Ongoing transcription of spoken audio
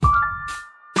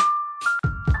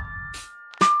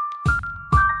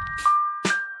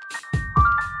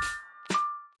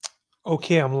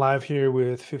Okay, I'm live here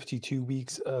with 52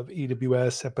 weeks of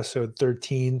AWS episode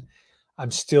 13.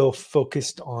 I'm still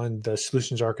focused on the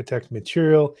solutions architect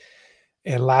material.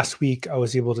 And last week I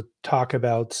was able to talk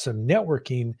about some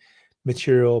networking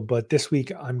material, but this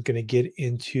week I'm going to get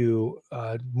into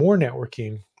more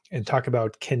networking and talk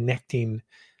about connecting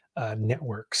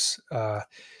networks.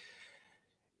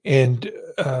 And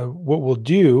what we'll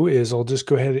do is I'll just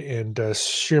go ahead and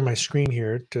share my screen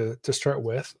here to start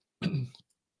with.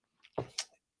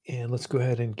 And let's go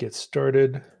ahead and get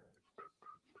started.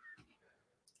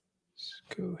 Let's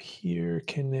go here,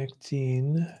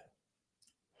 connecting.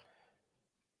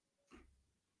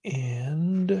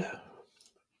 And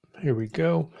here we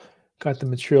go. Got the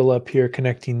material up here,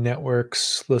 connecting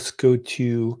networks. Let's go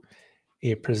to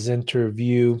a presenter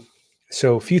view.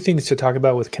 So a few things to talk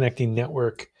about with connecting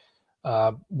network.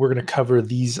 We're going to cover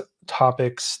these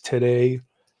topics today.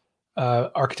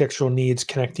 Architectural needs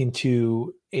connecting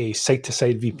to a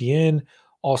site-to-site VPN,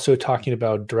 also talking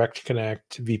about direct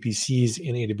connect VPCs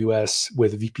in AWS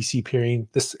with VPC peering.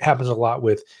 This happens a lot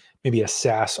with maybe a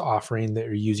SaaS offering that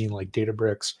you're using like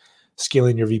Databricks,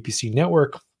 scaling your VPC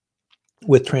network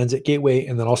with Transit Gateway,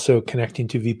 and then also connecting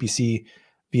to VPC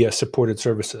via supported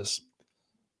services.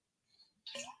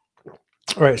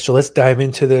 All right, so let's dive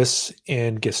into this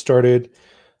and get started.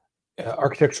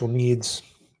 Architectural needs.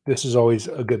 This is always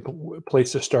a good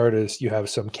place to start as you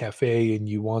have some cafe and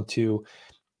you want to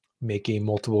make a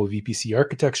multiple VPC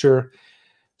architecture.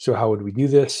 So how would we do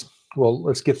this? Well,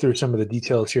 let's get through some of the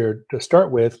details here. To start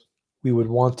with, we would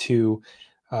want to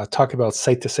talk about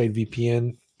site-to-site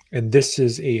VPN. And this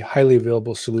is a highly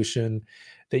available solution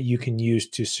that you can use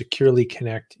to securely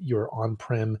connect your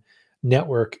on-prem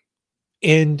network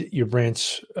and your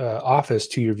branch office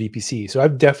to your VPC. So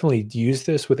I've definitely used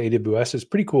this with AWS. It's a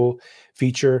pretty cool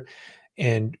feature.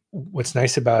 And what's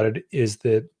nice about it is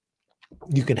that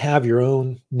you can have your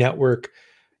own network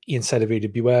inside of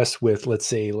AWS with, let's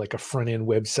say, like a front end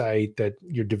website that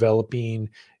you're developing.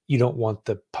 You don't want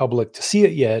the public to see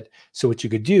it yet. So what you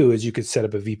could do is you could set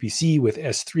up a VPC with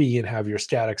S3 and have your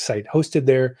static site hosted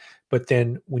there. But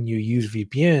then when you use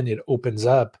VPN, it opens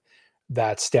up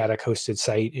that static hosted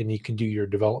site and you can do your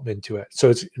development to it. So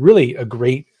it's really a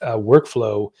great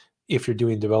workflow if you're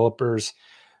doing developer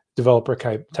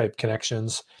type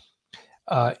connections.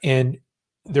 And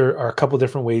there are a couple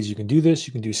different ways you can do this.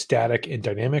 You can do static and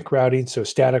dynamic routing. So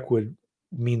static would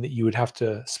mean that you would have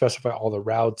to specify all the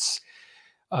routes.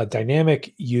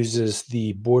 Dynamic uses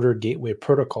the Border Gateway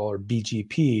Protocol, or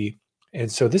BGP. And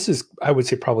so this is, I would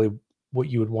say, probably what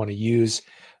you would want to use,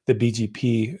 the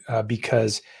BGP,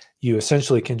 because you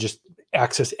essentially can just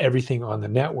access everything on the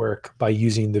network by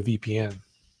using the VPN.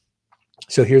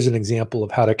 So here's an example of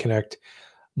how to connect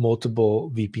multiple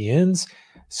VPNs.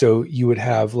 So you would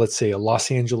have, let's say, a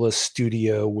Los Angeles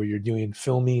studio where you're doing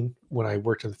filming. When I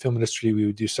worked in the film industry, we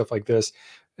would do stuff like this,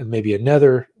 and maybe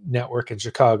another network in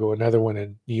Chicago, another one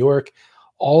in New York.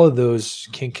 All of those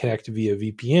can connect via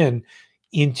VPN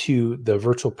into the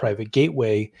virtual private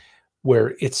gateway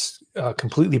where it's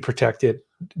completely protected.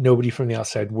 Nobody from the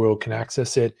outside world can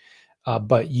access it,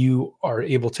 but you are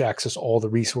able to access all the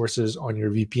resources on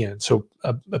your VPN. So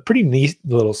a pretty neat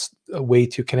little way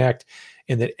to connect,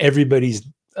 and that everybody's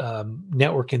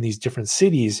network in these different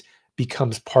cities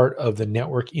becomes part of the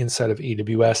network inside of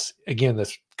AWS. Again,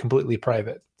 that's completely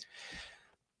private.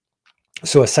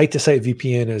 So a site-to-site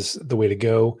VPN is the way to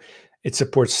go. It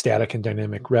supports static and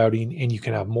dynamic routing, and you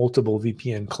can have multiple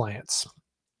VPN clients.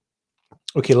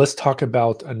 Okay, let's talk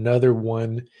about another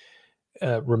one,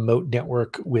 remote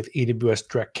network with AWS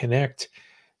Direct Connect.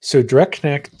 So Direct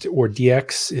Connect, or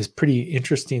DX, is pretty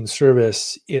interesting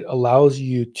service. It allows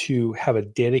you to have a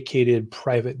dedicated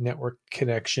private network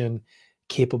connection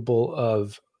capable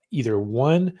of either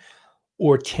 1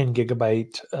 or 10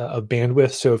 gigabyte of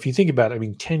bandwidth. So if you think about it, I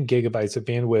mean, 10 gigabytes of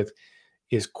bandwidth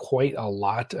is quite a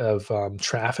lot of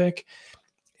traffic.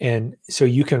 And so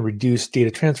you can reduce data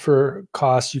transfer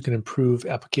costs, you can improve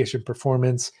application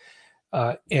performance.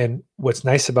 And what's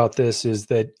nice about this is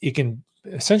that it can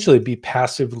essentially be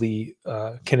passively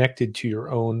connected to your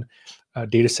own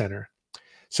data center.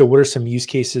 So what are some use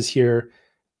cases here?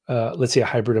 Let's say a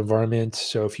hybrid environment.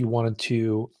 So if you wanted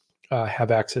to have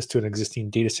access to an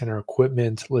existing data center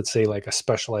equipment, let's say like a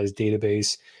specialized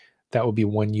database, that would be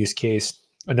one use case.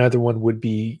 Another one would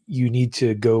be you need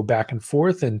to go back and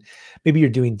forth, and maybe you're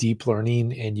doing deep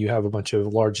learning and you have a bunch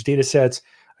of large data sets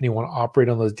and you want to operate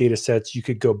on those data sets. You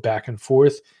could go back and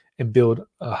forth and build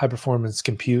high performance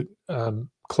compute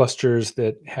clusters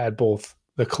that had both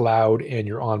the cloud and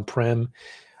your on-prem.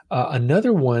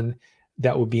 Another one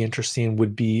that would be interesting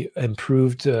would be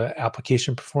improved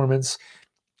application performance.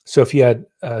 So if you had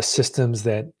systems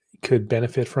that could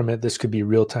benefit from it, this could be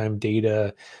real-time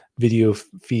data, video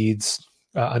feeds.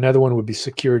 Another one would be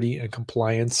security and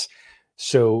compliance.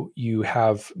 So you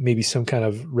have maybe some kind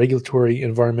of regulatory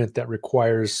environment that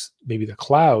requires maybe the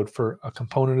cloud for a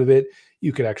component of it.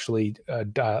 You could actually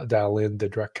dial in the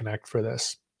direct connect for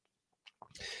this.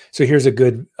 So here's a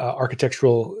good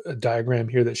architectural diagram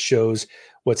here that shows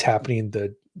what's happening.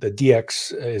 The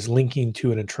DX is linking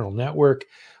to an internal network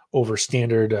over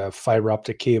standard fiber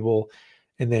optic cable.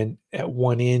 And then at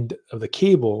one end of the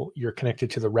cable, you're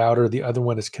connected to the router. The other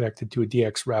one is connected to a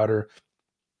DX router.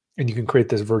 And you can create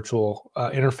this virtual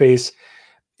interface.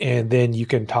 And then you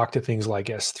can talk to things like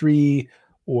S3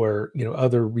 or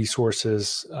other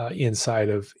resources inside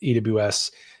of AWS.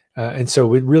 And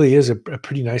so it really is a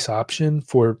pretty nice option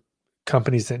for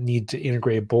companies that need to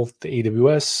integrate both the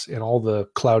AWS and all the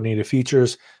cloud native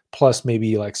features, plus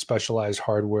maybe like specialized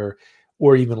hardware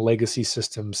or even legacy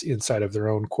systems inside of their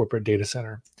own corporate data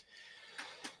center.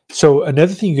 So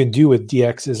another thing you can do with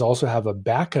DX is also have a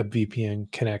backup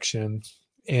VPN connection.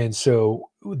 And so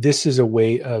this is a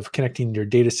way of connecting your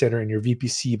data center and your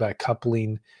VPC by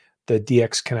coupling the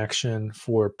DX connection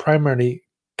for primary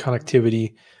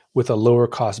connectivity with a lower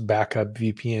cost backup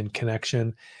VPN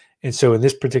connection. And so in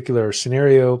this particular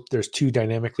scenario, there's two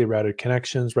dynamically routed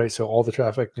connections, right? So all the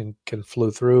traffic can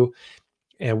flow through,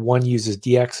 and one uses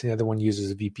DX and the other one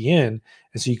uses a VPN.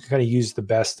 And so you can kind of use the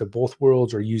best of both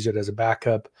worlds or use it as a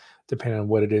backup, depending on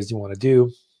what it is you want to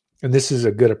do. And this is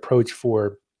a good approach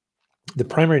for the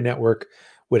primary network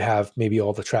would have maybe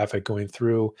all the traffic going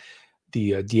through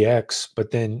the DX,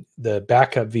 but then the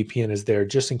backup VPN is there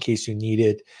just in case you need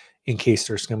it, in case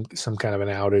there's some kind of an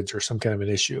outage or some kind of an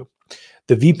issue.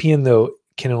 The VPN, though,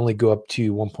 can only go up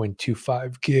to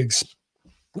 1.25 gigs,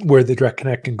 where the direct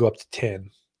connect can go up to 10.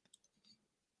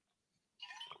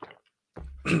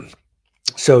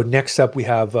 So next up, we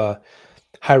have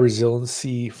high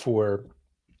resiliency for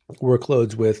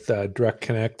workloads with direct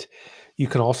connect. You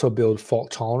can also build fault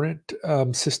tolerant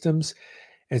systems.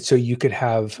 And so you could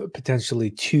have potentially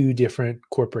two different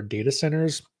corporate data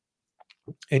centers,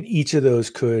 and each of those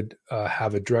could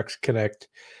have a direct connect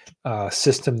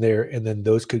system there, and then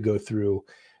those could go through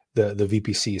the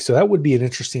VPC. So that would be an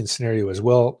interesting scenario as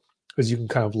well, because you can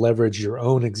kind of leverage your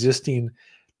own existing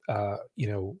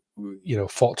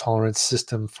fault tolerance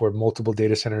system for multiple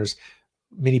data centers.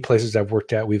 Many places I've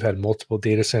worked at, we've had multiple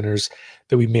data centers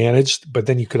that we managed, but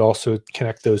then you could also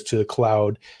connect those to the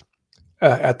cloud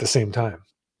at the same time.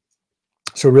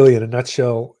 So really, in a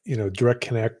nutshell, Direct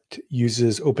Connect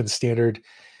uses open standard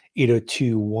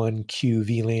 802.1q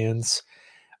VLANs.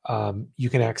 You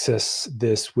can access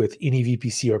this with any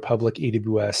VPC or public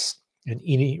AWS in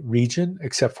any region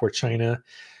except for China,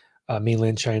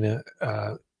 mainland China,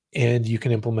 and you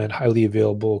can implement highly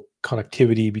available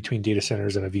connectivity between data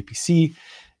centers and a VPC.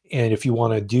 And if you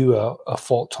want to do a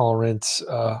fault tolerance,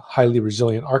 highly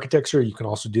resilient architecture, you can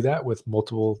also do that with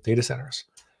multiple data centers.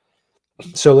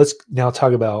 So let's now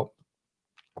talk about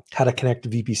how to connect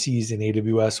VPCs in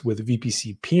AWS with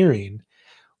VPC peering,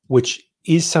 which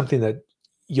is something that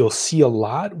you'll see a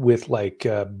lot with like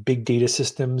big data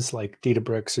systems. Like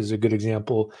Databricks is a good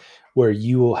example, where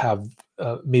you will have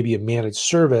maybe a managed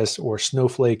service, or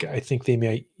Snowflake.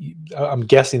 I'm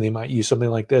guessing they might use something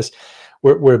like this,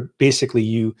 where basically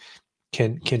you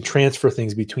can transfer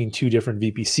things between two different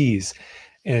VPCs.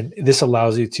 And this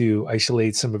allows you to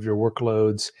isolate some of your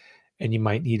workloads, and you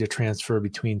might need to transfer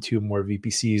between two more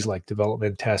VPCs, like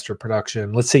development, test, or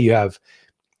production. Let's say you have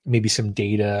maybe some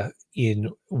data in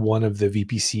one of the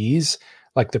VPCs,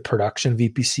 like the production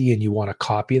VPC, and you want to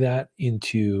copy that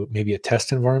into maybe a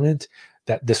test environment,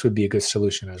 that this would be a good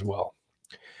solution as well.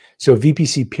 So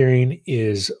VPC peering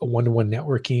is a one-to-one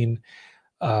networking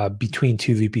between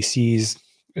two VPCs,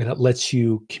 and it lets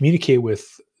you communicate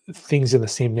with things in the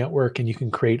same network, and you can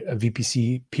create a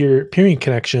VPC peering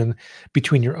connection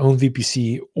between your own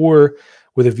VPC, or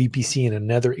with a VPC in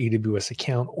another AWS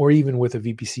account, or even with a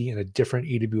VPC in a different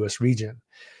AWS region.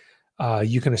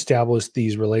 You can establish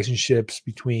these relationships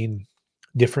between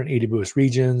different AWS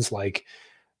regions, like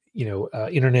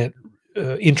internet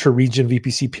inter-region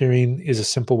VPC peering is a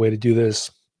simple way to do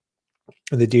this.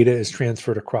 And the data is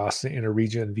transferred across the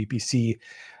inter-region VPC.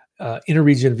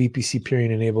 Inter-region VPC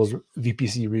peering enables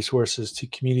VPC resources to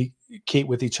communicate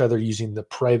with each other using the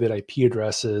private IP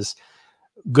addresses.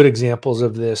 Good examples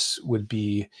of this would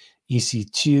be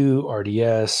EC2,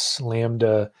 RDS,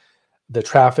 Lambda. The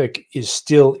traffic is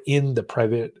still in the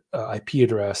private IP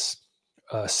address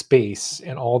space,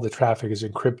 and all the traffic is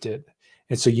encrypted.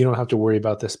 And so you don't have to worry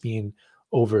about this being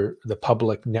over the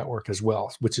public network as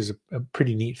well, which is a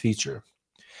pretty neat feature.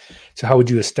 So how would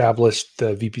you establish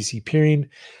the VPC peering?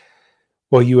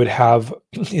 Well, you would have,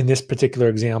 in this particular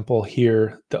example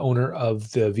here, the owner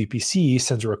of the VPC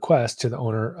sends a request to the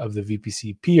owner of the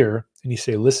VPC peer, and you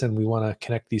say, listen, we want to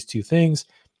connect these two things.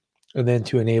 And then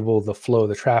to enable the flow of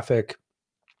the traffic,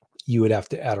 you would have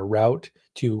to add a route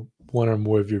to one or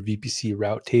more of your VPC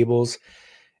route tables.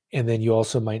 And then you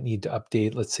also might need to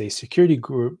update, let's say, security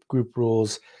group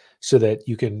rules so that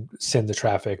you can send the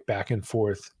traffic back and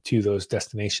forth to those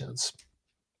destinations.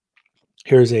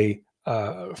 Here's a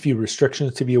few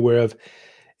restrictions to be aware of,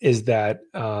 is that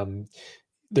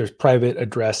there's private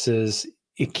addresses.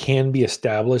 It can be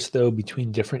established, though,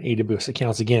 between different AWS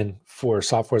accounts. Again, for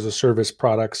software as a service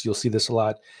products, you'll see this a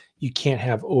lot. You can't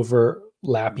have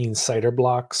overlapping CIDR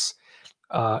blocks,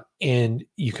 and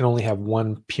you can only have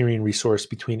one peering resource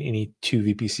between any two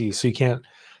VPCs. So you can't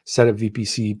set up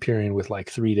VPC peering with like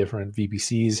 3 different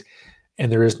VPCs,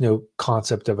 and there is no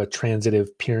concept of a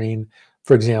transitive peering.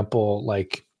 For example,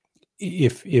 like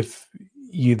if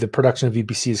the production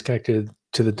VPC is connected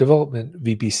to the development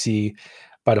VPC,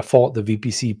 by default, the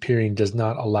VPC peering does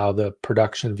not allow the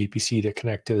production VPC to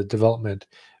connect to the development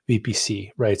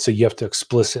VPC, right? So you have to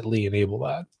explicitly enable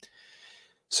that.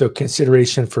 So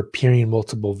consideration for peering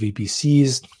multiple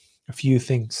VPCs, a few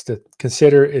things to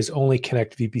consider is only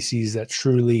connect VPCs that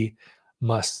truly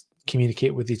must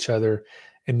communicate with each other,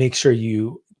 and make sure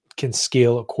you can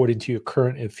scale according to your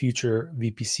current and future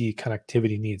VPC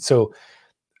connectivity needs. So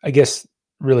I guess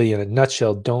really in a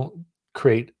nutshell, don't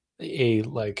create a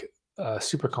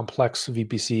super complex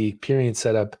VPC peering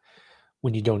setup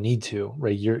when you don't need to,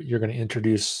 right? You're going to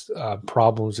introduce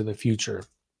problems in the future.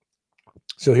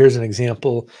 So here's an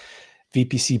example,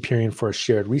 VPC peering for a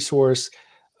shared resource.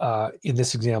 In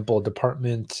this example, a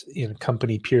department in a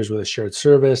company peers with a shared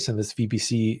service, and this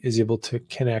VPC is able to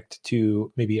connect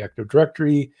to maybe Active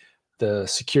Directory, the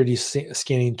security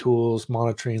scanning tools,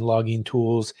 monitoring, logging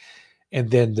tools, and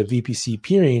then the VPC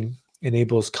peering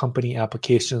enables company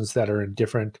applications that are in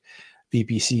different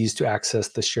VPCs to access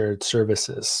the shared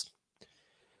services.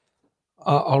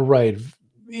 All right.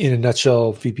 In a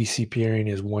nutshell, VPC peering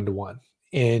is one-to-one,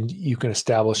 and you can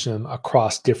establish them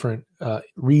across different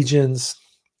regions.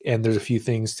 And there's a few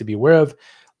things to be aware of.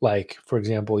 Like, for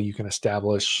example, you can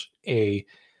establish a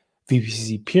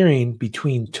VPC peering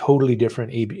between totally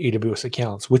different AWS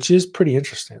accounts, which is pretty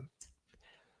interesting.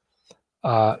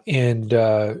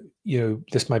 This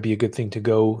might be a good thing to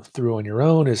go through on your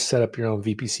own, is set up your own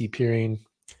VPC peering.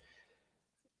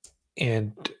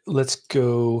 And let's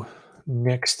go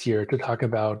next here to talk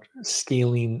about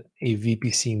scaling a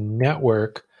VPC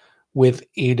network with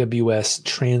AWS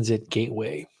Transit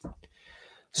Gateway.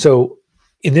 So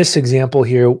in this example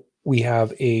here, we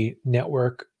have a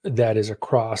network that is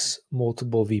across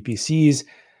multiple VPCs.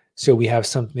 So we have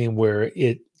something where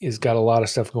it has got a lot of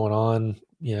stuff going on,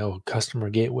 customer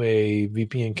gateway,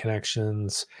 VPN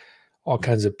connections, all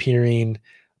kinds of peering.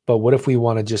 But what if we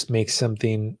want to just make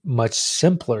something much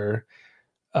simpler,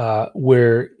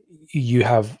 where you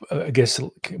have, I guess,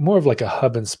 more of like a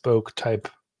hub and spoke type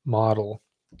model?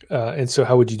 And so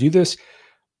how would you do this?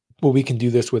 Well, we can do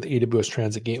this with AWS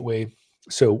Transit Gateway.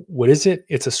 So what is it?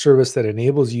 It's a service that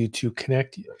enables you to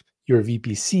connect your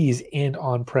VPCs and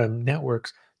on-prem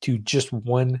networks to just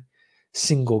one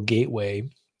single gateway.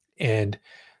 And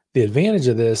the advantage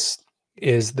of this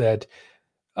is that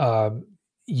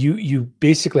you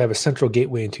basically have a central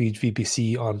gateway into each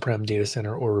VPC on-prem data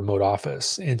center or remote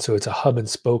office. And so it's a hub and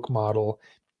spoke model,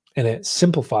 and it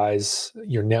simplifies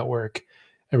your network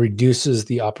and reduces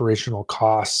the operational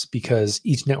costs, because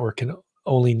each network can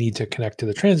only need to connect to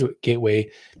the transit gateway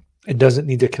and doesn't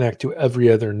need to connect to every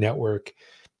other network.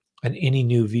 And any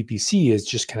new VPC is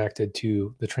just connected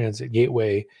to the transit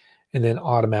gateway and then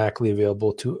automatically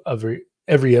available to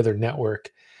every other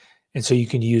network. And so you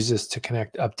can use this to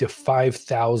connect up to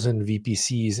 5,000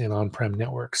 VPCs in on-prem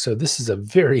networks. So this is a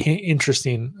very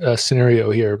interesting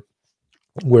scenario here,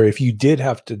 where if you did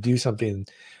have to do something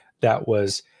that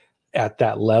was at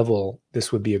that level,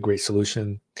 this would be a great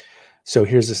solution. So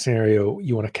here's a scenario.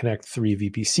 You want to connect 3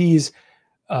 VPCs.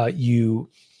 You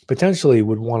potentially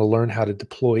would want to learn how to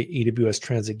deploy AWS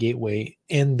Transit Gateway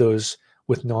in those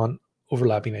with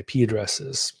non-overlapping IP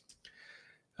addresses.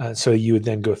 So you would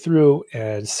then go through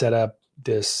and set up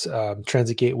this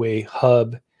Transit Gateway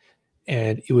hub,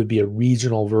 and it would be a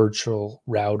regional virtual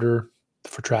router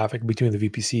for traffic between the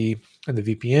VPC and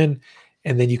the VPN.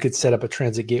 And then you could set up a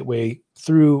Transit Gateway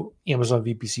through Amazon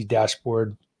VPC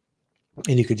dashboard,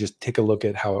 and you could just take a look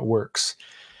at how it works.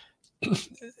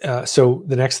 So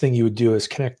the next thing you would do is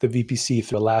connect the VPC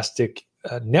through Elastic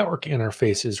Network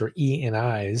Interfaces, or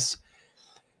ENIs,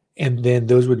 and then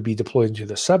those would be deployed into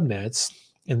the subnets.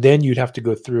 And then you'd have to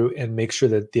go through and make sure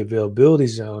that the availability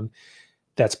zone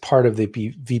that's part of the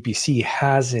VPC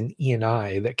has an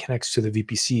ENI that connects to the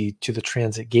VPC to the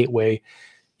transit gateway.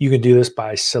 You can do this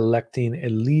by selecting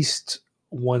at least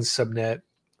one subnet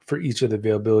for each of the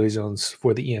availability zones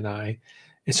for the ENI.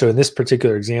 And so in this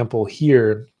particular example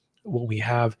here, what we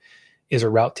have is a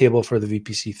route table for the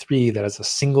VPC3 that has a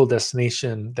single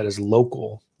destination that is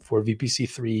local for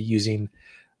VPC3 using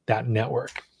that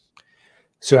network.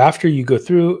 So after you go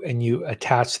through and you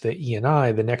attach the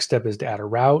ENI, the next step is to add a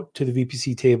route to the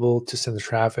VPC table to send the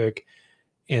traffic.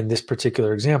 In this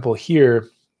particular example here,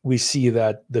 we see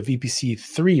that the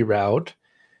VPC3 route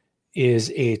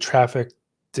is a traffic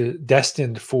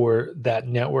destined for that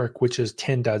network, which is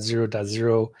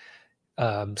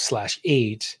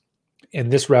 10.0.0/8. And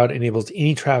this route enables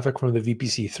any traffic from the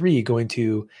VPC3 going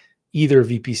to either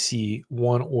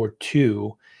VPC1 or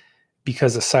 2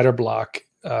 because the CIDR block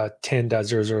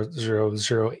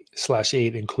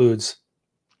 10.0.0.0/8 includes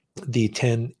the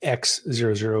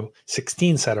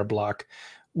 10x0016 CIDR block,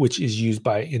 which is used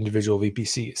by individual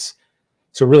VPCs.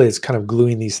 So really, it's kind of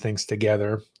gluing these things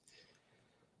together.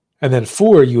 And then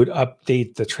 4, you would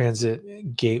update the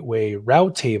transit gateway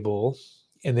route table.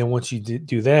 And then once you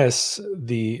do this,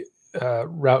 the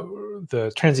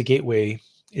transit gateway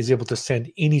is able to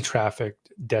send any traffic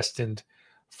destined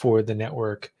for the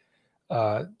network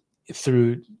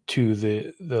through to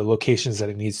the locations that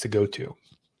it needs to go to.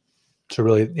 So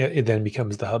really, it then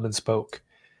becomes the hub and spoke.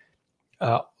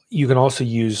 You can also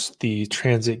use the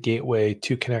transit gateway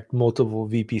to connect multiple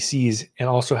VPCs and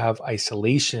also have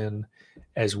isolation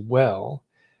as well.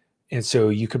 And so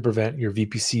you could prevent your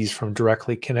VPCs from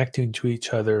directly connecting to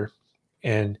each other,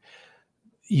 and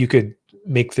you could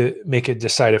make it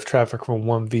decide if traffic from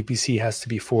one VPC has to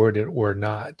be forwarded or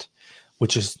not,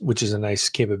 which is a nice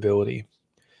capability.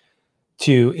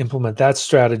 To implement that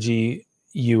strategy,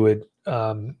 you would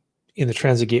in the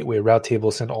transit gateway route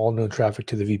table send all known traffic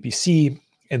to the VPC,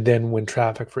 and then when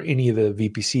traffic for any of the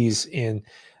VPCs in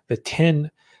the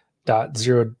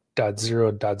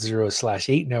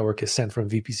 10.0.0.0/8 network is sent from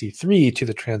VPC3 to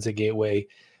the transit gateway,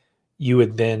 you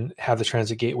would then have the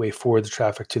transit gateway forward the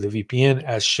traffic to the VPN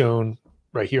as shown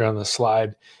right here on the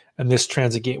slide. And this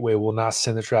transit gateway will not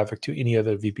send the traffic to any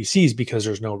other VPCs because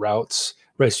there's no routes,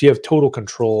 right? So you have total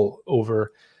control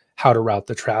over how to route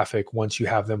the traffic once you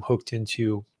have them hooked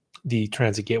into the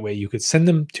transit gateway. You could send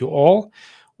them to all,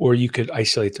 or you could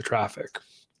isolate the traffic.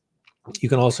 You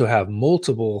can also have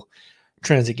multiple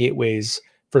transit gateways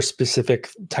for specific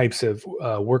types of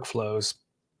workflows.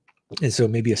 And so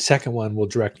maybe a second one will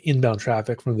direct inbound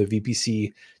traffic from the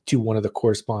VPC to one of the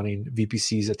corresponding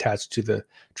VPCs attached to the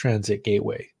transit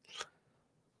gateway.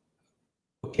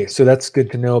 Okay, so that's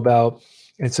good to know about.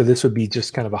 And so this would be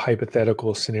just kind of a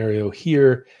hypothetical scenario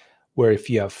here, where if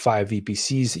you have 5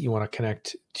 VPCs that you want to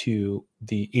connect to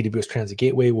the AWS Transit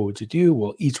Gateway, what would you do?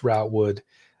 Well, each route would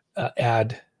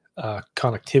add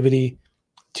connectivity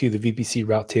to the VPC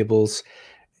route tables,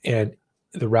 and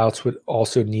the routes would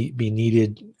also be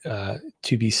needed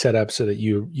to be set up so that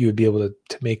you would be able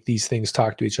to make these things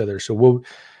talk to each other. So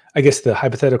I guess the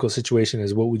hypothetical situation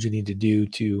is, what would you need to do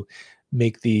to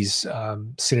make these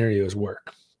scenarios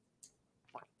work?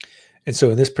 And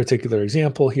so in this particular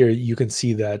example here, you can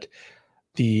see that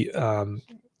the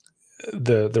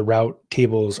route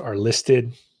tables are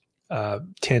listed.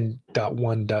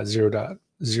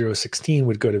 10.1.0.016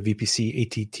 would go to VPC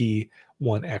ATT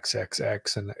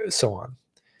 1XXX and so on.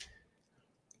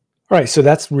 All right, so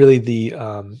that's really the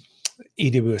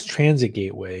AWS Transit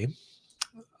Gateway.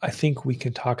 I think we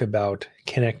can talk about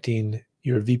connecting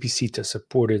your VPC to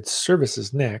supported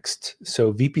services next.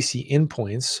 So VPC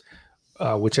endpoints,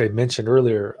 which I mentioned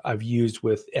earlier, I've used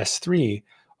with S3,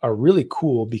 are really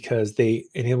cool because they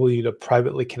enable you to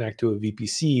privately connect to a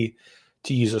VPC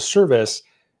to use a service,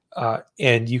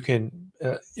 and you can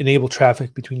enable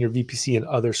traffic between your VPC and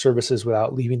other services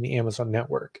without leaving the Amazon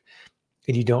network.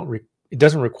 And it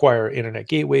doesn't require internet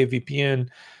gateway, VPN,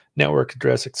 network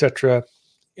address, etc.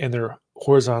 And they're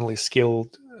horizontally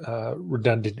scaled,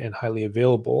 redundant, and highly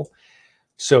available.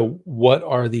 So what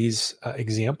are these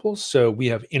examples? So we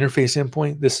have interface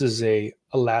endpoint. This is a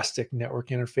elastic network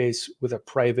interface with a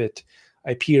private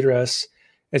IP address.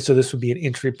 And so this would be an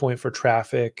entry point for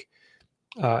traffic.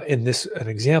 And an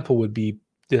example would be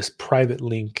this private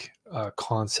link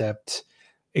concept.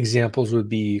 Examples would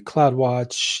be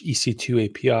CloudWatch, EC2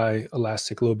 API,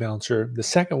 Elastic Load Balancer. The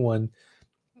second one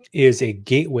is a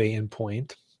gateway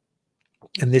endpoint.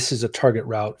 And this is a target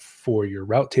route for your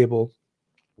route table.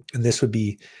 And this would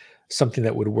be something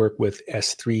that would work with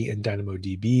S3 and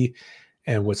DynamoDB.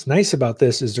 And what's nice about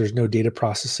this is there's no data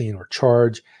processing or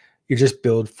charge. You're just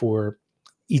billed for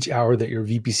each hour that your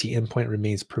VPC endpoint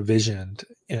remains provisioned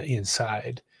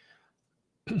inside.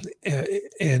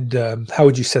 And how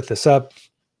would you set this up?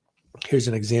 Here's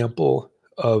an example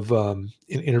of an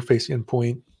interface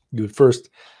endpoint. You would first,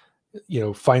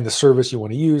 find the service you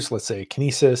want to use. Let's say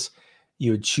Kinesis.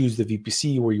 You would choose the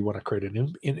VPC where you want to create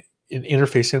an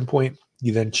interface endpoint.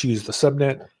 You then choose the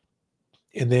subnet,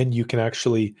 and then you can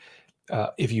actually,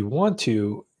 if you want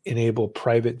to, enable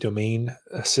private domain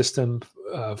system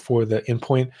for the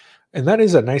endpoint. And that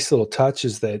is a nice little touch,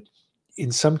 is that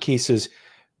in some cases,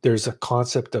 there's a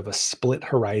concept of a split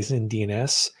horizon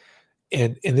DNS.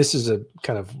 And this is a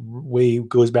kind of way,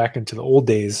 goes back into the old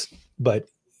days, but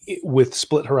with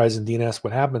split horizon DNS,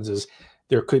 what happens is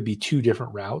there could be two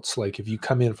different routes. Like if you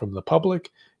come in from the public,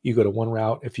 you go to one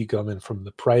route. If you come in from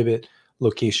the private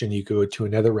location, you go to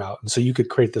another route. And so you could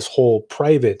create this whole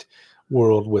private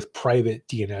world with private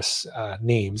DNS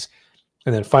names.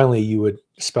 And then finally, you would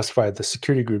specify the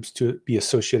security groups to be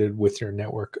associated with your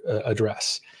network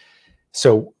address.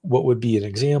 So what would be an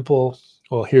example?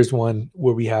 Well, here's one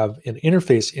where we have an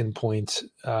interface endpoint,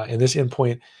 and this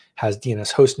endpoint has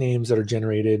DNS host names that are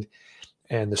generated,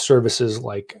 and the services,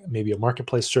 like maybe a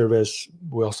marketplace service.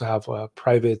 We also have a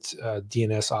private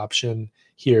DNS option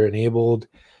here enabled.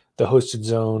 The hosted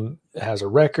zone has a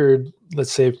record,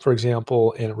 let's say, for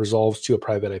example, and it resolves to a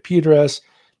private IP address.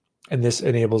 And this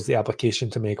enables the application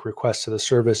to make requests to the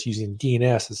service using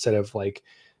DNS instead of like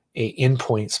a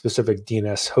endpoint specific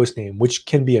DNS hostname, which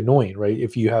can be annoying, right?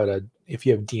 If you have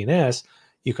DNS,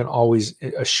 you can always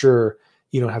assure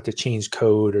you don't have to change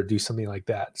code or do something like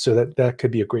that. So that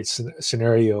could be a great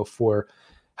scenario for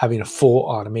having a full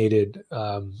automated,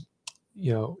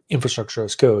 infrastructure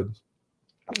as code.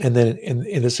 And then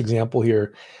in this example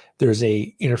here, there's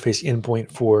a interface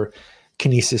endpoint for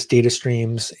Kinesis data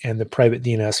streams, and the private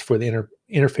DNS for the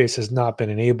interface has not been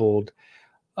enabled.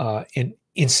 And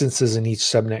instances in each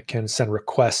subnet can send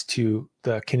requests to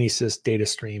the Kinesis data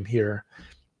stream here.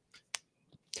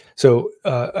 So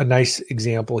a nice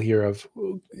example here of,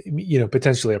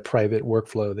 potentially a private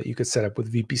workflow that you could set up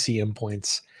with VPC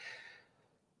endpoints.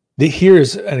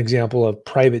 Here's an example of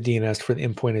private DNS for the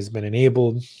endpoint has been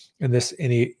enabled, and this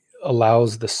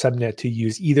allows the subnet to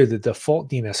use either the default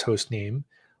DNS host name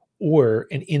or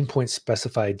an endpoint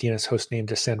specified DNS host name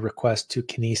to send requests to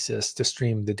Kinesis to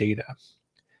stream the data.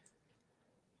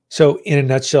 So in a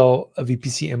nutshell, a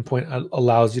VPC endpoint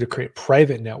allows you to create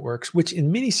private networks, which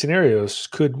in many scenarios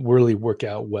could really work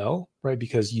out well, right?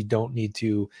 Because you don't need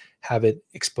to have it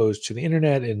exposed to the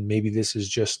internet. And maybe this is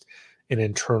just an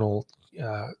internal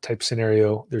type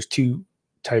scenario. There's two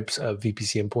types of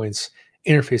VPC endpoints: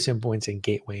 interface endpoints and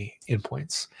gateway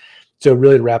endpoints. So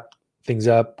really to wrap things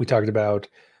up, we talked about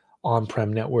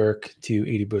on-prem network to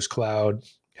AWS cloud,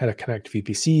 how to connect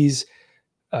VPCs,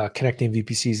 connecting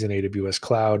VPCs in AWS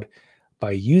cloud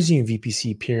by using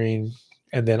VPC peering,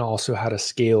 and then also how to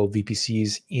scale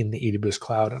VPCs in the AWS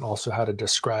cloud, and also how to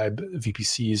describe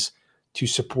VPCs to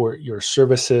support your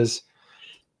services.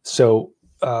 So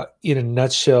in a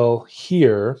nutshell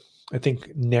here, I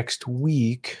think next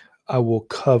week I will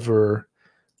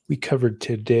we covered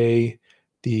today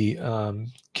the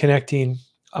connecting.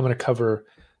 I'm going to cover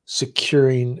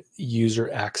securing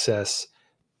user access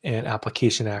and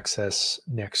application access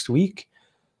next week.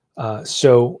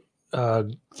 So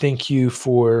thank you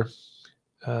for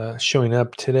showing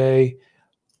up today.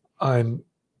 I'm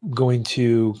going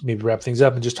to maybe wrap things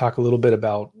up and just talk a little bit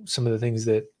about some of the things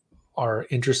that are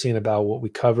interesting about what we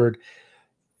covered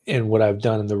and what I've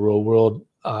done in the real world.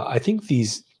 I think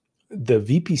the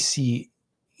VPC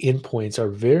endpoints are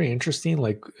very interesting,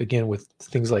 like again, with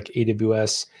things like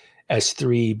AWS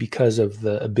S3, because of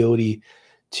the ability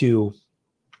to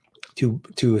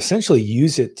essentially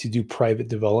use it to do private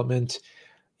development,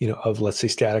 of, let's say,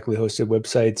 statically hosted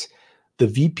websites. The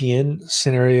VPN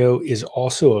scenario is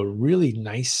also a really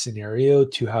nice scenario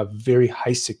to have very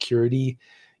high security.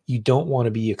 You don't want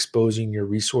to be exposing your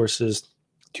resources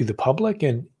to the public.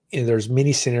 And there's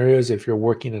many scenarios if you're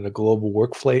working in a global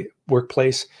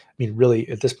workplace. I mean, really,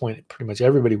 at this point, pretty much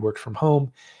everybody works from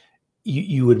home.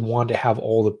 You would want to have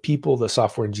all the people, the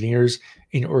software engineers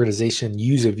in your organization,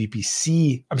 use a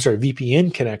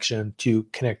VPN connection to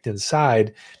connect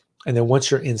inside. And then once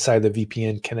you're inside the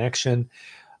VPN connection,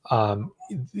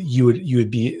 you would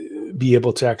be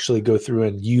able to actually go through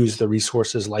and use the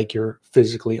resources like you're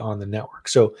physically on the network.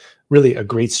 So really a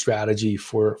great strategy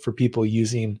for people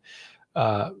using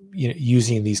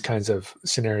these kinds of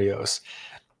scenarios.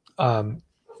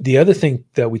 The other thing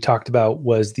that we talked about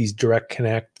was these direct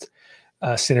connect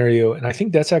scenario. And I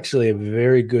think that's actually a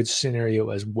very good scenario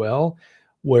as well,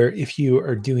 where if you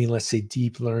are doing, let's say,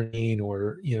 deep learning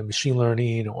or, machine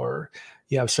learning or,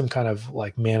 you have some kind of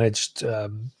like managed,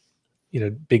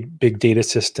 big data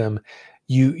system,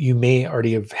 you may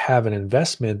already have an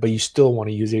investment, but you still want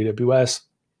to use AWS.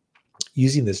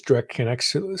 Using this direct connect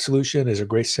solution is a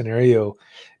great scenario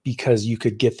because you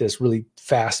could get this really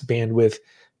fast bandwidth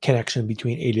connection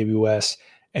between AWS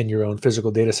and your own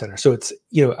physical data center. So it's,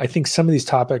 I think some of these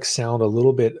topics sound a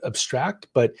little bit abstract,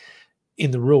 but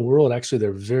in the real world, actually,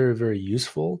 they're very, very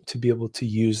useful to be able to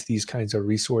use these kinds of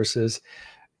resources.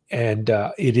 And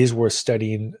it is worth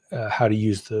studying how to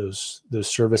use those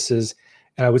services.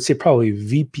 And I would say probably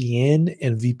VPN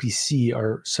and VPC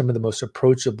are some of the most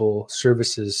approachable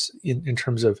services in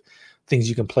terms of things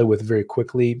you can play with very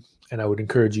quickly. And I would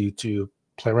encourage you to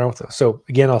play around with those. So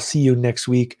again, I'll see you next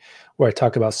week where I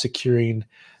talk about securing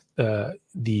the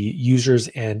users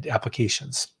and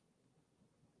applications.